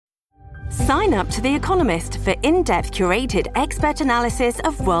Sign up to The Economist for in-depth curated expert analysis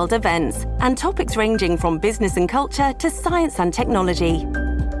of world events and topics ranging from business and culture to science and technology.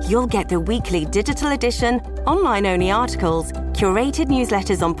 You'll get the weekly digital edition, online-only articles, curated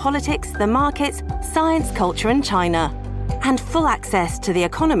newsletters on politics, the markets, science, culture and China, and full access to The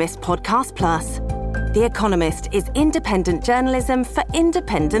Economist Podcast Plus. The Economist is independent journalism for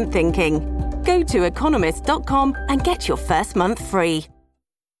independent thinking. Go to economist.com and get your first month free.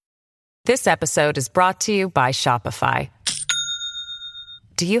 This episode is brought to you by Shopify.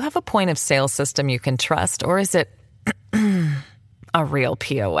 Do you have a point of sale system you can trust, or is it a real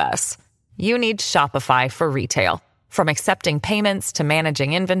POS? You need Shopify for retail. From accepting payments to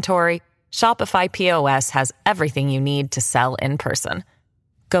managing inventory, Shopify POS has everything you need to sell in person.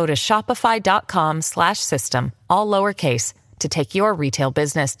 Go to shopify.com/system, all lowercase, to take your retail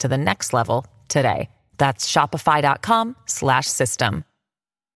business to the next level today. That's shopify.com/system.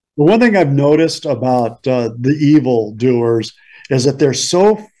 The one thing I've noticed about the evil doers is that they're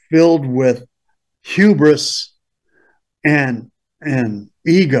so filled with hubris and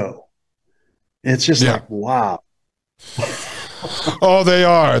ego. It's just like, wow. Oh, they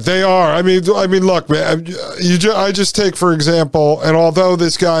are. They are. I mean, look, man. I just take for example, and although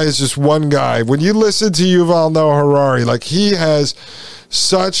this guy is just one guy, when you listen to Yuval Noah Harari, like he has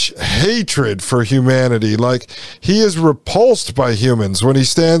such hatred for humanity. Like he is repulsed by humans when he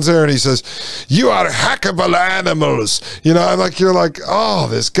stands there and he says, "You are hackable animals." You know, like you're like, oh,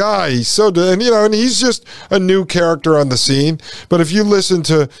 this guy, he's so, and you know, and he's just a new character on the scene. But if you listen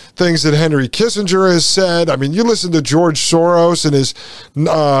to things that Henry Kissinger has said, I mean, you listen to George Soros in his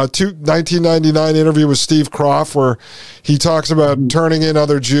 1999 interview with Steve Kroft, where he talks about turning in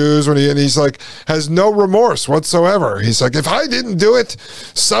other Jews and he's like, has no remorse whatsoever. He's like, if I didn't do it,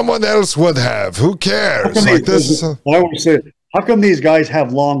 someone else would have. Who cares? Like this. I always say, how come these guys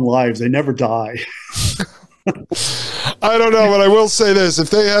have long lives? They never die. I don't know, but I will say this: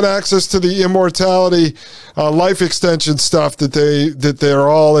 if they had access to the immortality, life extension stuff that they're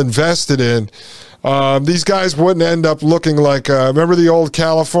all invested in, these guys wouldn't end up looking like, remember the old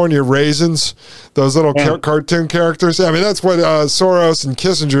California Raisins, those little cartoon characters? I mean, that's what Soros and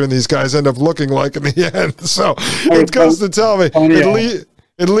Kissinger and these guys end up looking like in the end. So it goes to tell me,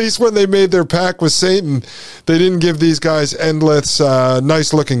 at least when they made their pact with Satan, they didn't give these guys endless,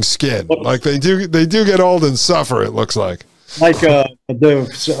 nice-looking skin. Like they do get old and suffer, it looks like. Like a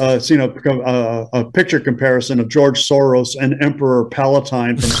picture comparison of George Soros and Emperor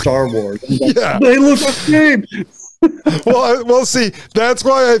Palpatine from Star Wars. Yeah. They look the same. Well, see, that's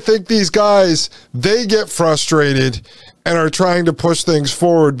why I think these guys, they get frustrated and are trying to push things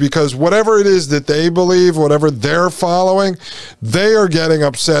forward, because whatever it is that they believe, whatever they're following, they are getting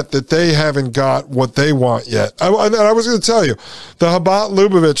upset that they haven't got what they want yet. I was going to tell you, the Chabad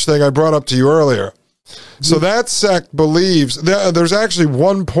Lubavitch thing I brought up to you earlier. So that sect believes, there's actually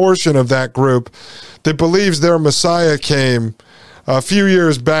one portion of that group that believes their Messiah came a few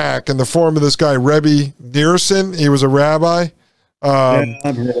years back in the form of this guy, Rebbe Neerson. He was a rabbi. I've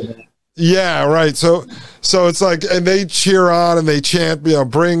heard of that. Yeah, right. So it's like, and they cheer on and they chant,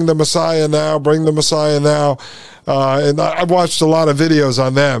 bring the Messiah now, bring the Messiah now. And I've watched a lot of videos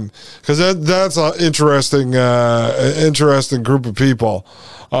on them, because that's an interesting group of people.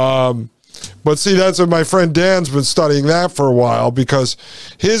 But see, that's what my friend Dan's been studying that for a while, because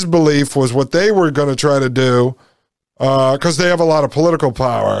his belief was what they were going to try to do, because they have a lot of political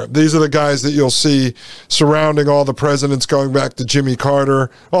power. These are the guys that you'll see surrounding all the presidents going back to Jimmy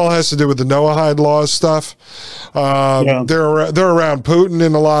Carter. All has to do with the Noahide laws stuff. They're around Putin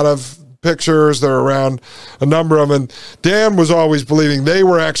in a lot of pictures. They're around a number of them. And Dan was always believing they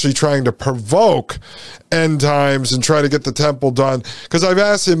were actually trying to provoke end times and try to get the temple done. Because I've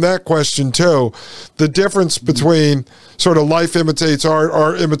asked him that question too. The difference between sort of life imitates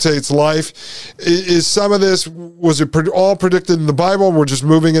art imitates life. Is some of this, was it all predicted in the Bible and we're just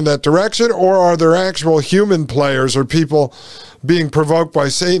moving in that direction? Or are there actual human players or people being provoked by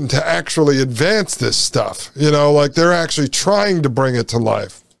Satan to actually advance this stuff? Like they're actually trying to bring it to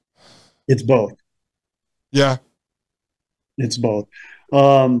life. It's both. Yeah. It's both.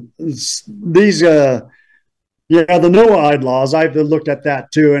 The Noahide laws, I've looked at that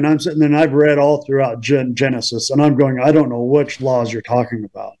too, and I'm sitting and I've read all throughout Genesis, and I'm going, I don't know which laws you're talking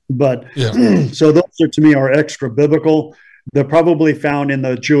about. But so those to me are extra biblical. They're probably found in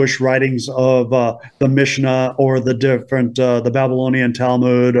the Jewish writings of the Mishnah or the different the Babylonian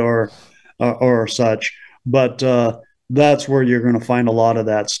Talmud or such. But that's where you're going to find a lot of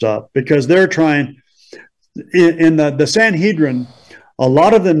that stuff, because they're trying in the Sanhedrin. A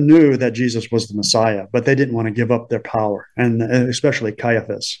lot of them knew that Jesus was the Messiah, but they didn't want to give up their power, and especially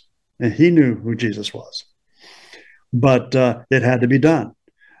Caiaphas. and he knew who Jesus was. But it had to be done.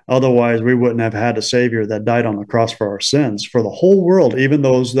 Otherwise, we wouldn't have had a Savior that died on the cross for our sins, for the whole world, even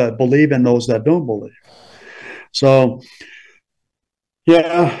those that believe and those that don't believe. So,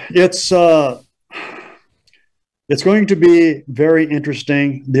 yeah, it's going to be very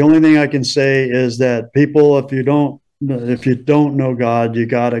interesting. The only thing I can say is that people, if you don't know God, you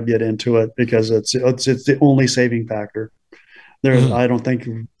got to get into it, because it's the only saving factor. I think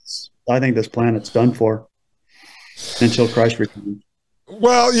this planet's done for until Christ returns.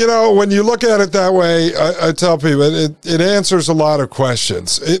 Well, when you look at it that way, I tell people it answers a lot of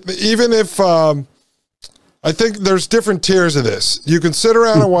questions. Even if I think there's different tiers of this. You can sit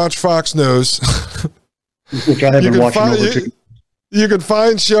around and watch Fox News, which I haven't watched. You can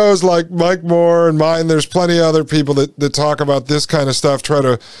find shows like Mike Moore and mine. There's plenty of other people that talk about this kind of stuff, try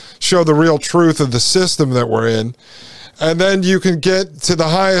to show the real truth of the system that we're in. And then you can get to the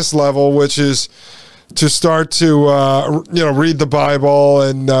highest level, which is to start to read the Bible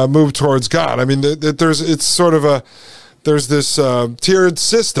and move towards God. I mean, there's this tiered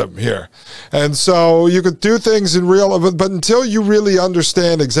system here, and so you could do things in real, but until you really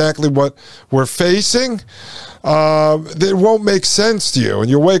understand exactly what we're facing, it won't make sense to you, and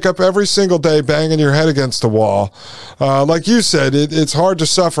you wake up every single day banging your head against the wall. Like you said, it's hard to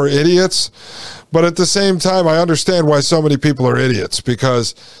suffer idiots, but at the same time, I understand why so many people are idiots,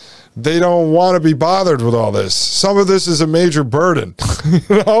 because they don't want to be bothered with all this. Some of this is a major burden,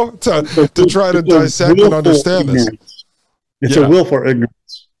 to try to dissect and understand this. It's a will for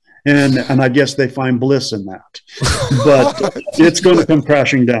ignorance. And I guess they find bliss in that. But it's going to come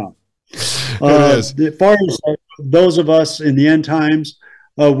crashing down. As far as those of us in the end times,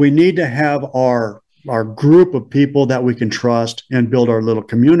 we need to have our group of people that we can trust and build our little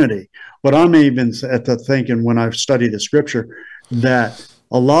community. But I'm even thinking, when I study the scripture, that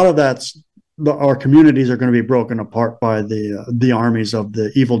a lot of our communities are going to be broken apart by the armies of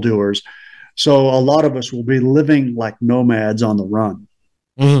the evildoers. So a lot of us will be living like nomads on the run.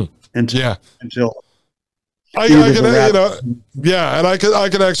 Mm-hmm. Until I can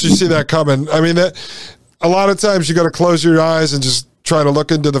actually see that coming. I memean, a lot of times you got to close your eyes and just try to look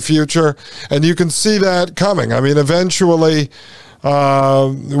into the future, and you can see that coming. I mean, eventually,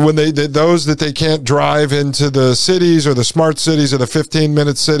 when those that they can't drive into the cities or the smart cities or the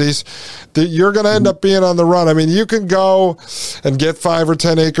 15-minute cities, that you're going to end up being on the run. I mean, you can go and get 5 or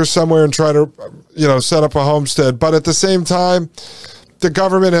 10 acres somewhere and try to, set up a homestead. But at the same time, the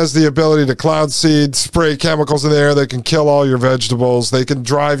government has the ability to cloud seed, spray chemicals in the air. They can kill all your vegetables. They can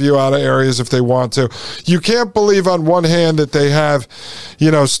drive you out of areas if they want to. You can't believe on one hand that they have,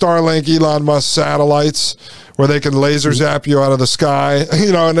 Starlink, Elon Musk satellites where they can laser zap you out of the sky,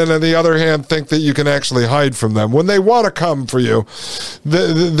 and then on the other hand, think that you can actually hide from them. When they want to come for you,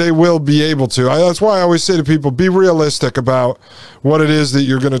 they will be able to. That's why I always say to people, be realistic about what it is that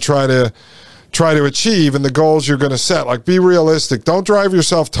you're going to try to achieve and the goals you're going to set. Like, be realistic. Don't drive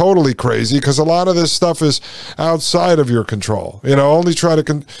yourself totally crazy, because a lot of this stuff is outside of your control. Only try to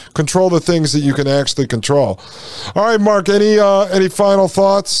control the things that you can actually control. All right, Mark, any final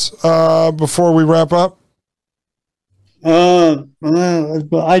thoughts before we wrap up?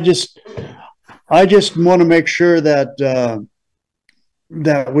 I just want to make sure that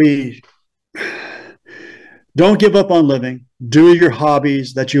we don't give up on living. Do your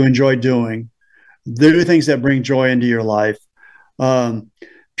hobbies that you enjoy doing. Do things that bring joy into your life.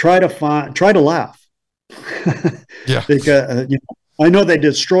 Try to laugh. Yeah. Because I know they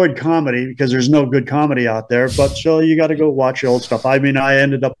destroyed comedy because there's no good comedy out there, but so you got to go watch the old stuff. I mean, I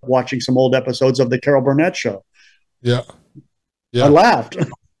ended up watching some old episodes of the Carol Burnett Show. Yeah. I laughed,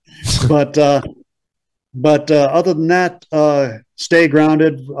 but other than that, stay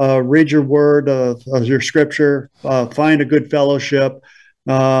grounded, read your word, your scripture, find a good fellowship.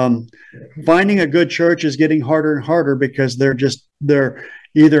 Finding a good church is getting harder and harder, because they're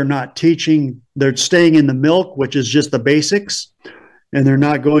either not teaching, they're staying in the milk, which is just the basics, and they're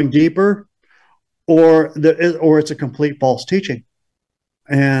not going deeper, or it's a complete false teaching.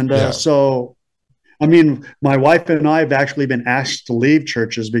 And so, I mean, my wife and I have actually been asked to leave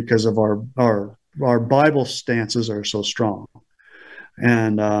churches because of our Bible stances are so strong.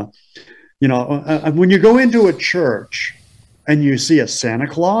 And, when you go into a church and you see a Santa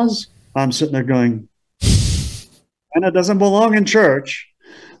Claus, I'm sitting there going, Santa doesn't belong in church.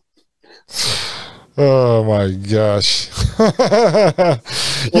 Oh my gosh. The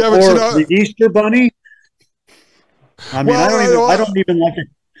Easter Bunny. I mean, I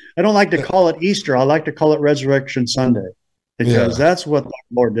don't like to call it Easter. I like to call it Resurrection Sunday, because that's what the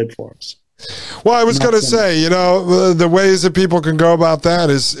Lord did for us. Well, I was going to say, you know, the ways that people can go about that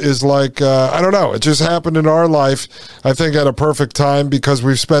is like, I don't know. It just happened in our life, I think, at a perfect time because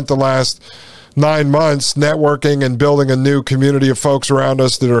we've spent the last 9 months networking and building a new community of folks around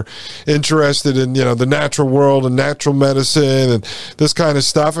us that are interested in, you know, the natural world and natural medicine and this kind of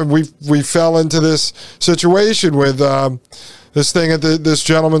stuff. And we fell into this situation with this thing at this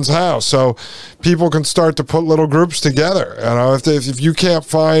gentleman's house. So people can start to put little groups together. You know, if you can't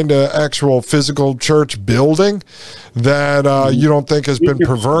find an actual physical church building that you don't think has been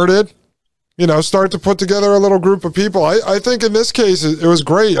perverted, you know, start to put together a little group of people. I think in this case, it was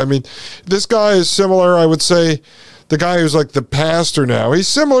great. I mean, this guy is similar, I would say, the guy who's like the pastor now. He's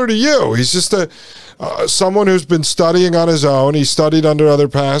similar to you. He's just someone who's been studying on his own. He studied under other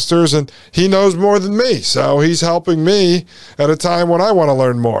pastors, and he knows more than me. So he's helping me at a time when I want to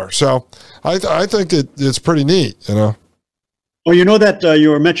learn more. So I think it's pretty neat, you know. Well, you know that you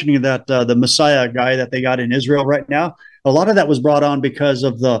were mentioning that the Messiah guy that they got in Israel right now. A lot of that was brought on because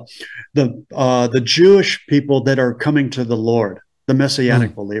of the Jewish people that are coming to the Lord, the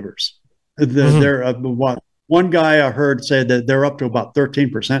Messianic believers. They're one guy I heard say that they're up to about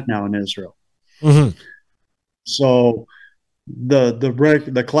 13% now in Israel. So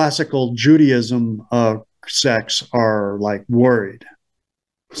the classical Judaism sects are like worried.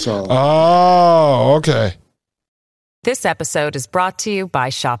 So okay. This episode is brought to you by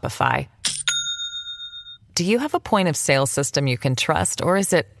Shopify. Do you have a point of sale system you can trust, or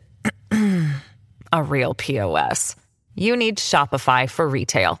is it a real POS? You need Shopify for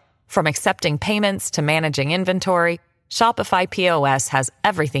retail. From accepting payments to managing inventory, Shopify POS has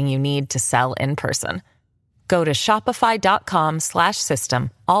everything you need to sell in person. Go to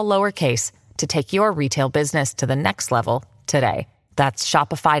shopify.com/system, all lowercase, to take your retail business to the next level today. That's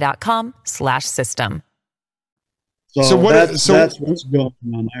shopify.com/system. So that's what's going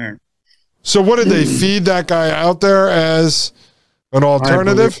on there. So what did they feed that guy out there as an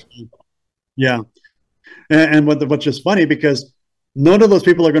alternative? Yeah. And what's just funny, because none of those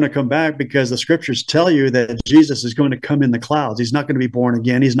people are going to come back, because the scriptures tell you that Jesus is going to come in the clouds. He's not going to be born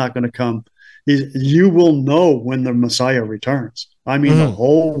again. He's not going to come. You will know when the Messiah returns. I mean, the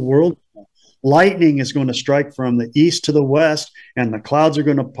whole world, lightning is going to strike from the east to the west, and the clouds are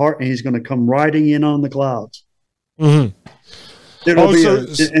going to part, and he's going to come riding in on the clouds. It'll be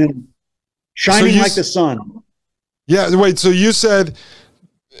shining like the sun. Yeah, wait, so you said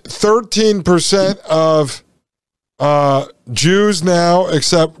 13% of Jews now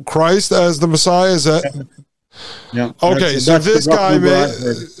accept Christ as the Messiah? Is that? Yeah. Okay, so this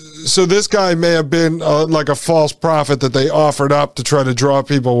guy may have been like a false prophet that they offered up to try to draw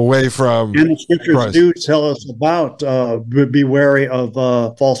people away from. And the scriptures Christ. do tell us about be wary of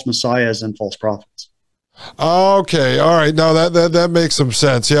false messiahs and false prophets. Okay, all right. No, that makes some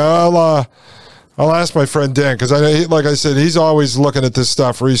sense. Yeah, I'll ask my friend Dan, because like I said, he's always looking at this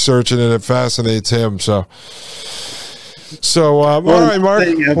stuff, researching it. It fascinates him. So all right, Mark.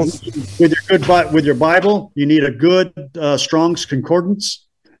 With your Bible, you need a good Strong's Concordance,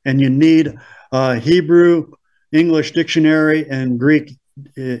 and you need Hebrew English dictionary and Greek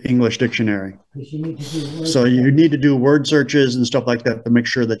English dictionary. So you need to do word searches and stuff like that to make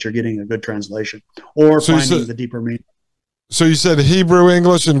sure that you're getting a good translation or finding the deeper meaning. So you said Hebrew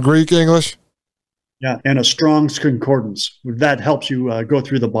English and Greek English? Yeah, and a Strong's Concordance. That helps you go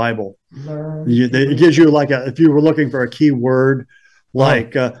through the Bible. It gives you if you were looking for a key word,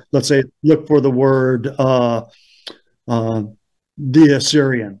 let's say, look for the word the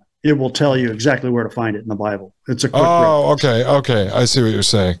Assyrian. It will tell you exactly where to find it in the Bible. It's a quick reference. Okay. I see what you're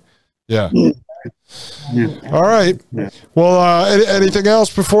saying. Yeah. Yeah. All right. Yeah. Well, anything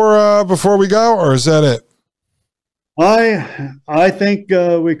else before we go, or is that it? I think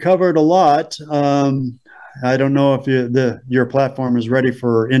we covered a lot. I don't know if your platform is ready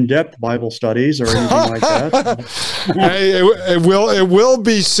for in-depth Bible studies or anything like that. Hey, it will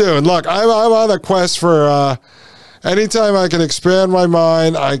be soon. Look, I'm on a quest for anytime I can expand my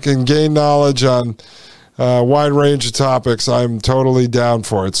mind, I can gain knowledge on a wide range of topics. I'm totally down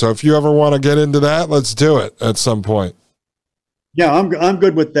for it. So if you ever want to get into that, let's do it at some point. Yeah, I'm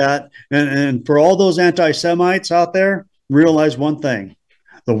good with that. And for all those anti-Semites out there, realize one thing: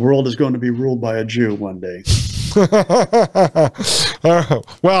 the world is going to be ruled by a Jew one day.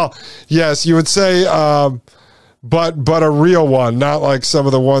 Well, yes, you would say, but a real one, not like some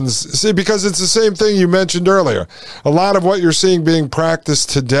of the ones. See, because it's the same thing you mentioned earlier. A lot of what you're seeing being practiced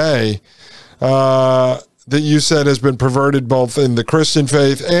today, that you said has been perverted both in the Christian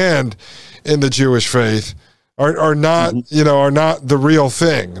faith and in the Jewish faith, are not are not the real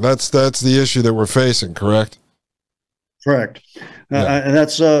thing. That's the issue that we're facing. Correct. Correct. Yeah. And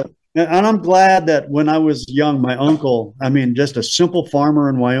that's And I'm glad that when I was young, my uncle, I mean, just a simple farmer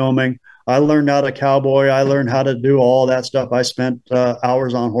in Wyoming, I learned how to cowboy. I learned how to do all that stuff. I spent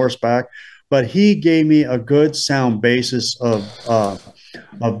hours on horseback, but he gave me a good sound basis of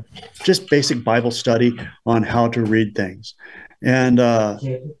just basic Bible study on how to read things. And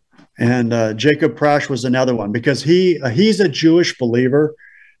Jacob Prasch was another one, because he's a Jewish believer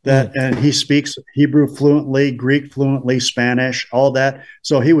and he speaks Hebrew fluently, Greek fluently, Spanish, all that.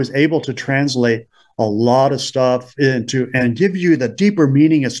 So he was able to translate a lot of stuff into and give you the deeper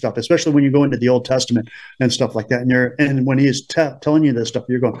meaning of stuff, especially when you go into the Old Testament and stuff like that. And when he is telling you this stuff,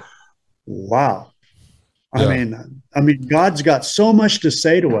 you're going, wow. Yeah. I mean, God's got so much to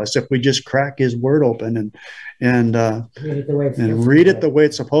say to us if we just crack His Word open and read it the way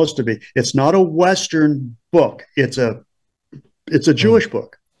it's supposed to be. It's not a Western book; it's a Jewish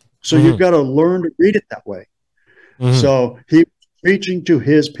book. So you've got to learn to read it that way. So he was preaching to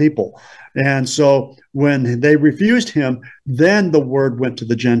his people, and so when they refused him, then the word went to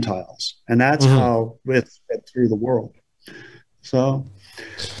the Gentiles, and that's how it spread through the world. So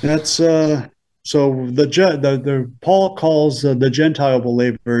that's. So the Paul calls the Gentile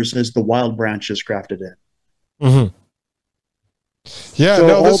believers as the wild branches grafted in. Yeah, so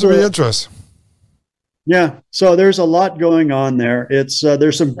no, this will be interesting. Yeah, so there's a lot going on there. It's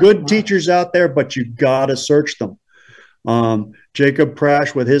there's some good teachers out there, but you got to search them. Jacob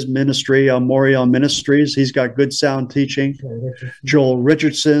Prasch with his ministry, Moriel Ministries, he's got good sound teaching. Joel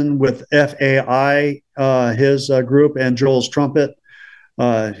Richardson with FAI, his group, and Joel's Trumpet.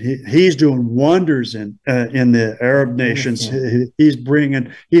 He's doing wonders in the Arab nations. He's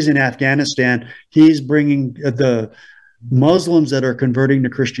in Afghanistan. He's bringing the Muslims that are converting to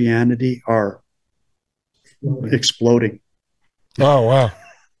Christianity are exploding. Oh, wow.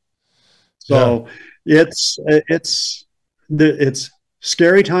 So it's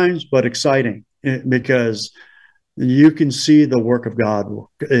scary times, but exciting because you can see the work of God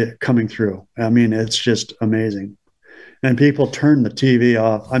coming through. I mean, it's just amazing. And people turn the TV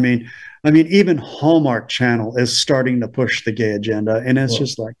off. I mean, even Hallmark Channel is starting to push the gay agenda, and it's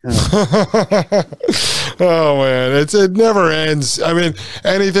just like, oh man, it never ends. I mean,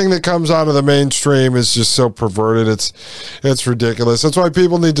 anything that comes out of the mainstream is just so perverted. It's ridiculous. That's why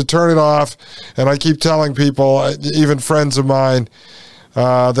people need to turn it off. And I keep telling people, even friends of mine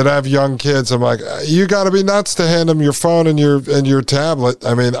that have young kids, I'm like, you got to be nuts to hand them your phone and your tablet.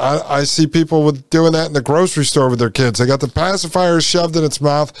 I mean, I see people doing that in the grocery store with their kids. They got the pacifier shoved in its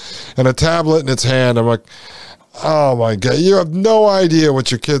mouth and a tablet in its hand. I'm like, oh my God, you have no idea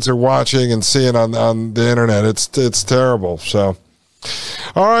what your kids are watching and seeing on the internet. It's terrible. So,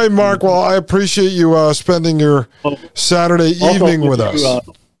 all right, Mark. Well, I appreciate you spending your Saturday evening with us.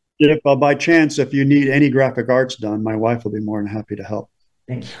 If by chance, if you need any graphic arts done, my wife will be more than happy to help.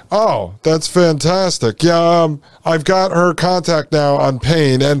 Oh, that's fantastic. Yeah, I've got her contact now on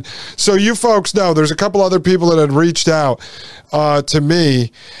Pain. And so you folks know there's a couple other people that had reached out to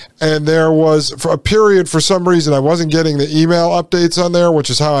me, and there was for a period, for some reason, I wasn't getting the email updates on there, which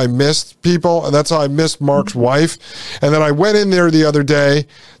is how I missed people, and that's how I missed Mark's wife. And then I went in there the other day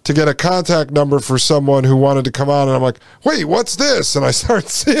to get a contact number for someone who wanted to come on, and I'm like, wait, what's this? And I started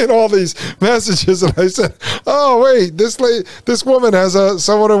seeing all these messages, and I said, oh, wait, this woman has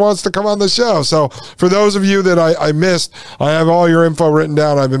someone who wants to come on the show. So for those of you that I missed, I have all your info written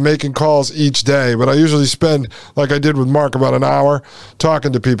down. I've been making calls each day, but I usually spend, like I did with Mark, about an hour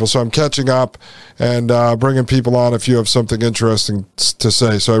talking to people. So I'm catching up and bringing people on if you have something interesting to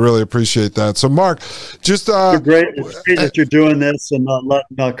say. So I really appreciate that. So Mark, just it's great that you're doing this and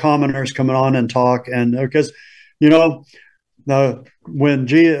letting commoners coming on and talk, and because when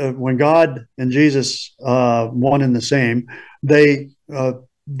God and Jesus one and the same, they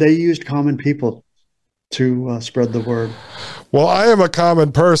used common people to spread the word. Well, I am a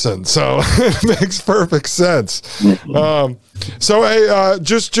common person, so it makes perfect sense. So hey,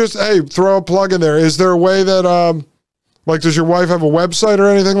 just hey, throw a plug in there. Is there a way that does your wife have a website or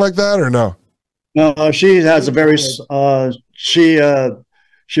anything like that, or no? No, she has a very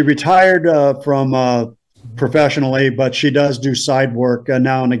she retired from professionally, but she does do side work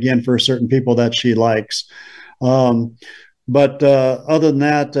now and again for certain people that she likes. But other than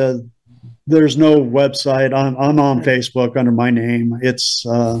that, there's no website. I'm on Facebook under my name. It's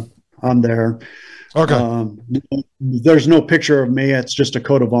I'm there. Okay. There's no picture of me. It's just a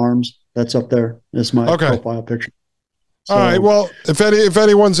coat of arms that's up there. It's my profile picture. So, all right. Well, if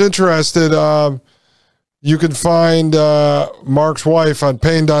anyone's interested, you can find Mark's wife on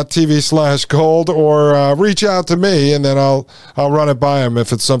pain.tv/gold or reach out to me, and then I'll run it by him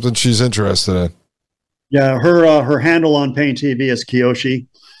if it's something she's interested in. Yeah, her handle on Pain TV is Kiyoshi.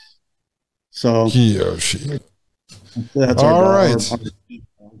 So Kiyoshi. That's all right.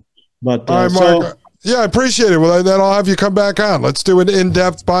 But all right, Mark. Yeah, I appreciate it. Well, then I'll have you come back on. Let's do an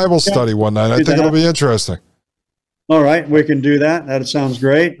in-depth Bible study one night. I think it'll be interesting. All right, we can do that. That sounds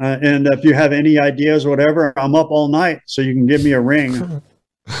great. And if you have any ideas or whatever, I'm up all night, so you can give me a ring.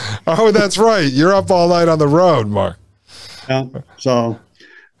 Oh, that's right. You're up all night on the road, Mark. Yeah. So,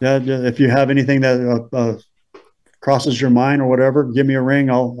 if you have anything that crosses your mind or whatever, give me a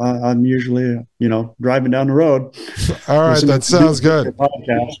ring. I'm usually, driving down the road. All right, that sounds good.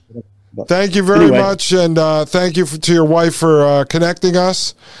 Thank you very much, and thank you to your wife for connecting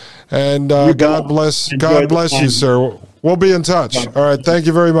us. And God bless you, sir. We'll be in touch. All right, thank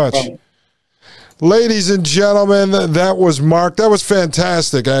you very much. Ladies and gentlemen, that was Mark. That was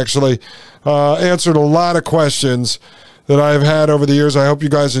fantastic, actually. Answered a lot of questions that I've had over the years. I hope you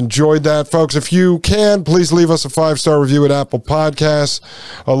guys enjoyed that. Folks, if you can, please leave us a 5-star review at Apple Podcasts,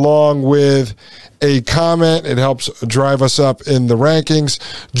 along with a comment. It helps drive us up in the rankings.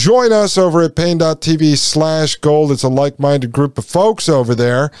 Join us over at Paine.tv/gold. It's a like-minded group of folks over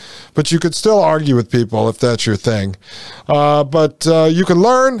there, but you could still argue with people if that's your thing. But you can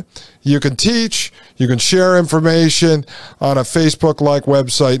learn, you can teach, you can share information on a Facebook-like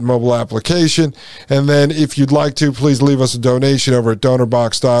website and mobile application. And then if you'd like to, please leave us a donation over at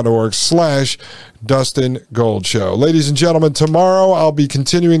donorbox.org/Dustin Gold Show. Ladies and gentlemen, tomorrow I'll be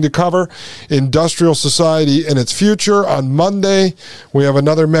continuing to cover industrial society and its future. On Monday, we have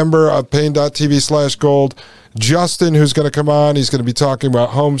another member of Paine.tv/gold, Justin, who's going to come on. He's going to be talking about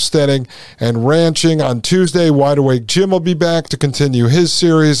homesteading and ranching. On Tuesday, Wide Awake Jim will be back to continue his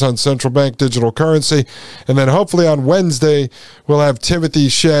series on central bank digital currency. And then hopefully on Wednesday, we'll have Timothy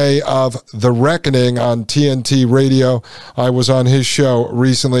Shea of The Reckoning on TNT Radio. I was on his show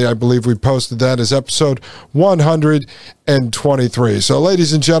recently. I believe we posted that as episode 123. So,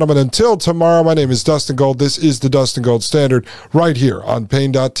 ladies and gentlemen, until tomorrow, my name is Dustin Gold. This is the Dustin Gold Standard right here on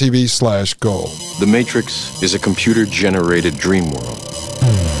Paine.tv/gold. The Matrix is a computer-generated dream world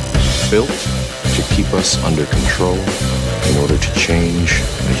built to keep us under control in order to change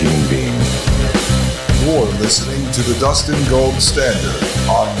a human being. You're listening to the Dustin Gold Standard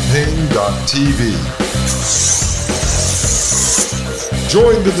on Paine.tv.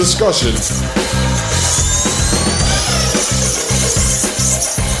 Join the discussion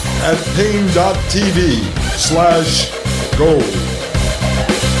at Paine.tv/gold.